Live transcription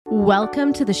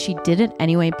Welcome to the She Did It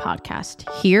Anyway podcast.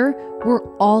 Here, we're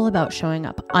all about showing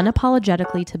up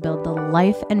unapologetically to build the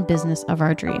life and business of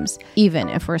our dreams, even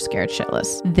if we're scared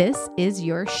shitless. This is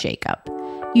your shakeup.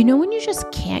 You know when you just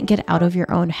can't get out of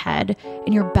your own head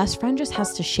and your best friend just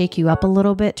has to shake you up a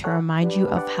little bit to remind you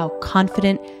of how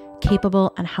confident,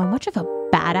 capable, and how much of a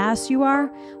badass you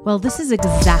are? Well, this is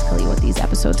exactly what these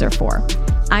episodes are for.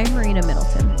 I'm Marina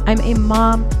Middleton. I'm a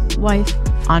mom, wife,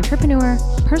 entrepreneur,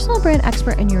 personal brand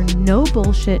expert, and your no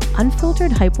bullshit,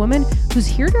 unfiltered hype woman who's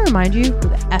here to remind you who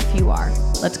the F you are.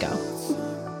 Let's go.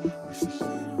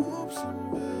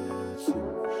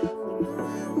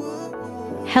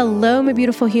 Hello, my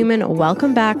beautiful human.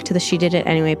 Welcome back to the She Did It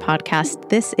Anyway podcast.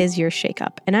 This is your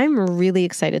shakeup, and I'm really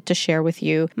excited to share with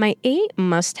you my 8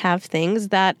 must-have things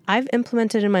that I've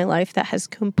implemented in my life that has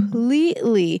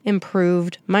completely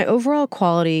improved my overall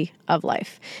quality of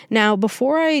life. Now,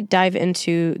 before I dive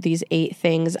into these 8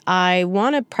 things, I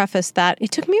want to preface that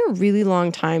it took me a really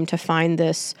long time to find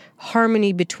this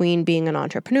harmony between being an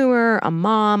entrepreneur, a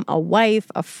mom, a wife,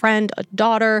 a friend, a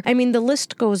daughter. I mean, the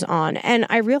list goes on, and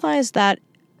I realized that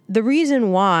the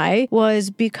reason why was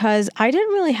because I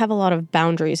didn't really have a lot of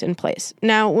boundaries in place.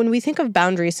 Now, when we think of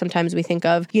boundaries, sometimes we think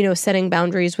of, setting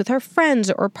boundaries with our friends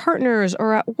or partners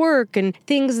or at work and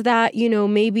things that,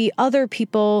 maybe other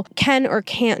people can or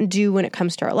can't do when it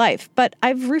comes to our life. But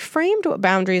I've reframed what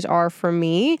boundaries are for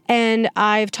me. And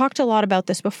I've talked a lot about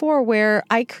this before where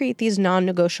I create these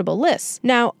non-negotiable lists.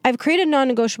 Now, I've created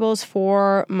non-negotiables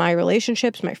for my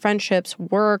relationships, my friendships,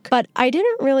 work, but I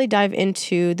didn't really dive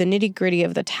into the nitty-gritty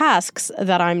of the tasks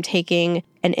that I'm taking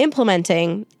and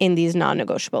implementing in these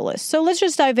non-negotiable lists. So let's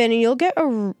just dive in and you'll get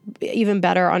a even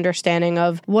better understanding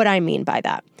of what I mean by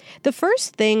that. The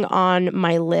first thing on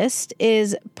my list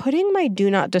is putting my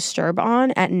do not disturb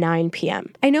on at 9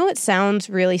 p.m. I know it sounds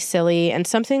really silly and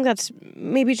something that's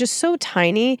maybe just so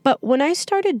tiny, but when I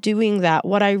started doing that,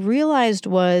 what I realized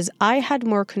was I had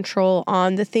more control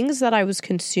on the things that I was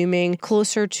consuming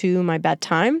closer to my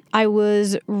bedtime. I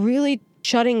was really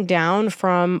shutting down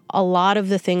from a lot of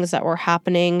the things that were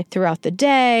happening throughout the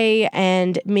day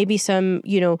and maybe some,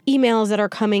 emails that are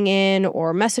coming in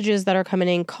or messages that are coming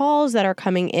in, calls that are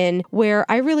coming in where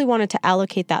I really wanted to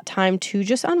allocate that time to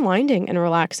just unwinding and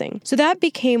relaxing. So that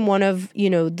became one of,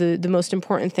 the most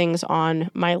important things on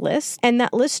my list. And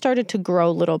that list started to grow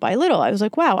little by little. I was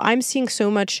like, wow, I'm seeing so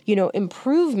much,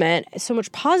 improvement, so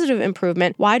much positive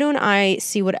improvement. Why don't I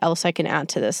see what else I can add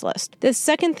to this list? The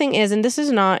second thing is, and this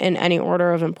is not in any order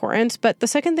of importance, but the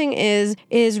second thing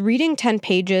is reading 10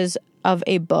 pages of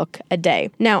a book a day.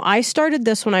 Now, I started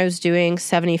this when I was doing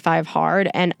 75 Hard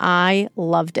and I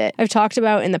loved it. I've talked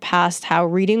about in the past how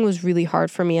reading was really hard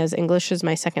for me as English is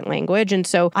my second language. And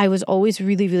so I was always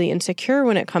really, really insecure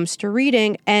when it comes to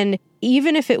reading. And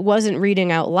even if it wasn't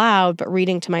reading out loud, but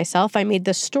reading to myself, I made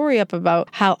this story up about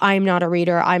how I'm not a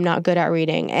reader, I'm not good at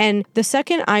reading. And the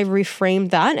second I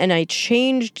reframed that and I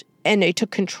changed and I took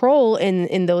control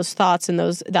in those thoughts and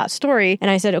that story.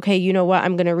 And I said, okay, you know what?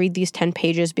 I'm going to read these 10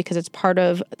 pages because it's part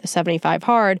of the 75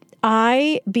 Hard.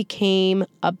 I became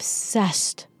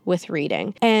obsessed with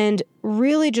reading and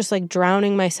really just like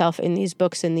drowning myself in these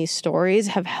books and these stories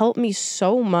have helped me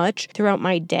so much throughout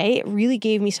my day. It really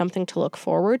gave me something to look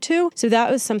forward to. So that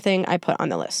was something I put on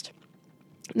the list.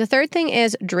 The third thing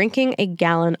is drinking a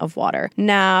gallon of water.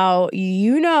 Now,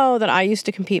 you know that I used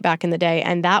to compete back in the day,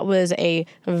 and that was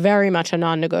very much a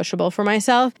non-negotiable for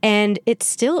myself, and it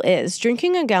still is.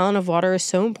 Drinking a gallon of water is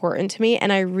so important to me,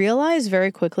 and I realized very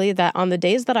quickly that on the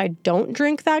days that I don't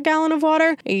drink that gallon of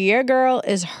water, your girl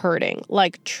is hurting,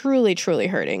 like truly, truly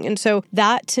hurting. And so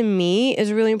that to me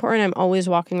is really important. I'm always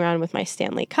walking around with my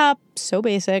Stanley cup, so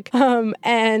basic,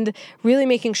 and really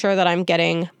making sure that I'm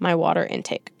getting my water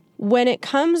intake. When it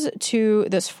comes to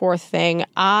this fourth thing,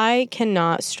 I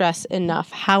cannot stress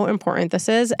enough how important this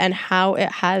is and how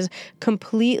it has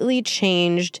completely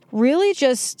changed really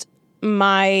just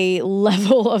my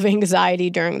level of anxiety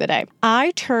during the day.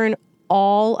 I turn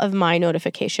all of my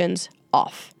notifications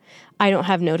off. I don't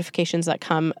have notifications that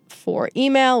come for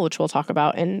email, which we'll talk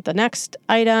about in the next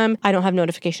item. I don't have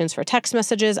notifications for text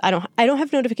messages. I don't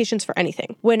have notifications for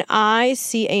anything. When I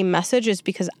see a message, it's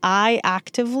because I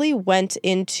actively went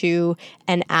into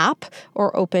an app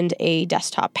or opened a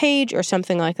desktop page or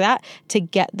something like that to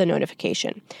get the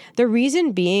notification. The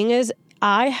reason being is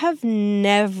I have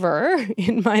never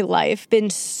in my life been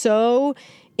so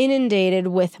inundated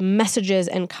with messages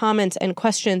and comments and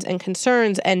questions and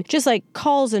concerns and just like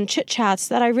calls and chit chats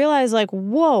that I realized like,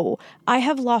 whoa, I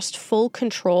have lost full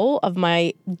control of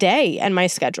my day and my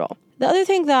schedule. The other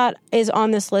thing that is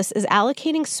on this list is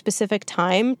allocating specific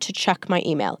time to check my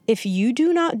email. If you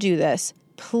do not do this,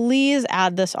 please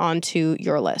add this onto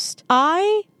your list.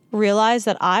 I realized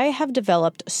that I have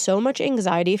developed so much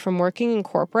anxiety from working in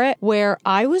corporate where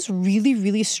I was really,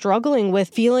 really struggling with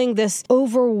feeling this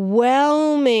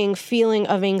overwhelming feeling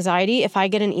of anxiety if I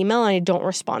get an email and I don't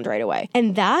respond right away.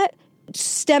 And that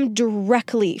stemmed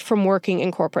directly from working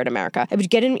in corporate America. I would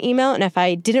get an email, and if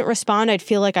I didn't respond, I'd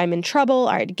feel like I'm in trouble,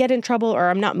 or I'd get in trouble, or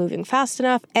I'm not moving fast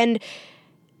enough. And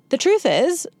the truth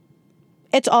is,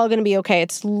 it's all going to be okay.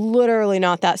 It's literally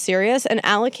not that serious. And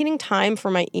allocating time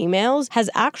for my emails has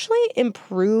actually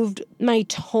improved my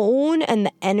tone and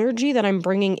the energy that I'm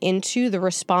bringing into the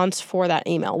response for that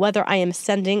email, whether I am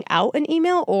sending out an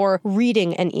email or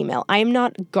reading an email. I am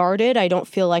not guarded. I don't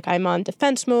feel like I'm on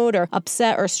defense mode or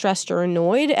upset or stressed or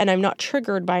annoyed, and I'm not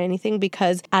triggered by anything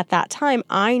because at that time,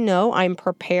 I know I'm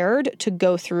prepared to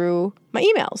go through my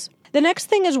emails. The next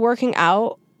thing is working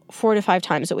out 4 to 5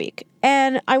 times a week.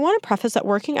 And I want to preface that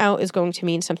working out is going to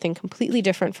mean something completely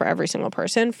different for every single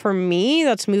person. For me,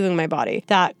 that's moving my body.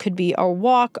 That could be a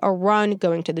walk, a run,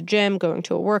 going to the gym, going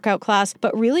to a workout class,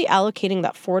 but really allocating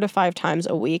that 4 to 5 times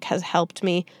a week has helped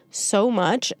me so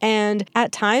much. And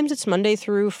at times it's Monday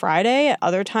through Friday. At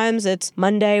other times it's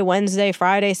Monday, Wednesday,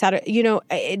 Friday, Saturday.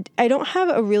 I don't have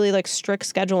a really strict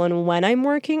schedule in when I'm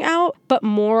working out, but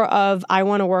more of I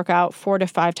want to work out 4 to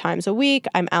 5 times a week.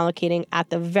 I'm allocating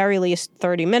at the very least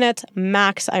 30 minutes.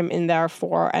 Max, I'm in there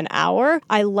for an hour.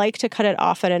 I like to cut it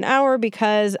off at an hour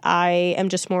because I am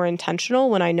just more intentional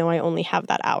when I know I only have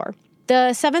that hour.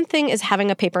 The 7th thing is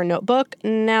having a paper notebook.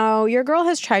 Now, your girl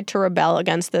has tried to rebel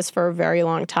against this for a very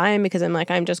long time because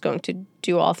I'm just going to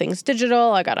do all things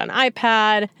digital. I got an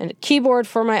iPad and a keyboard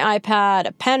for my iPad,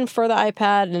 a pen for the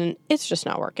iPad, and it's just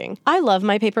not working. I love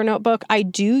my paper notebook. I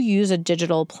do use a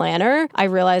digital planner. I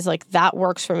realize that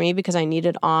works for me because I need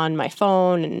it on my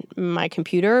phone and my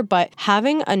computer, but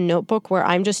having a notebook where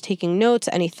I'm just taking notes,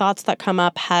 any thoughts that come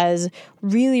up has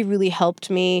really, really helped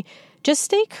me just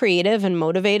stay creative and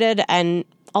motivated and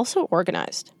also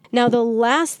organized. Now, the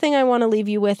last thing I want to leave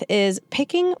you with is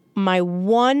picking my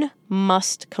one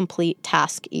must-complete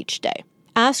task each day.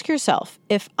 Ask yourself,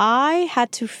 if I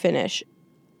had to finish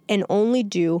and only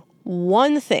do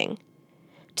one thing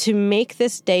to make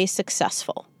this day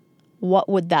successful, what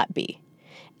would that be?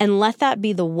 And let that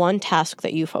be the one task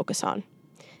that you focus on.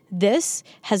 This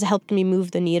has helped me move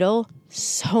the needle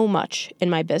so much in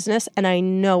my business, and I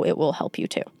know it will help you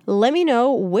too. Let me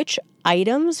know which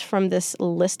items from this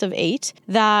list of 8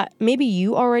 that maybe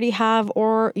you already have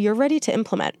or you're ready to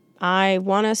implement. I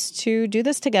want us to do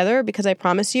this together because I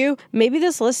promise you, maybe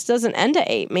this list doesn't end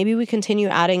at 8. Maybe we continue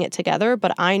adding it together,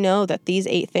 but I know that these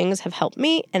 8 things have helped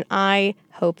me, and I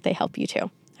hope they help you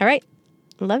too. All right.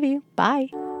 Love you. Bye.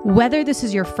 Whether this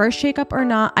is your first shakeup or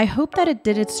not, I hope that it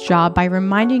did its job by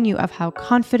reminding you of how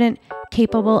confident,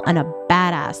 capable, and a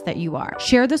badass that you are.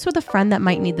 Share this with a friend that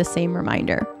might need the same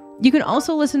reminder. You can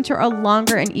also listen to our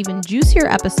longer and even juicier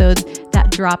episodes that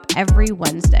drop every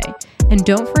Wednesday. And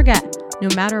don't forget,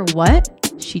 no matter what,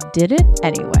 she did it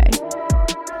anyway.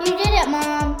 You did it,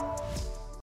 Mom.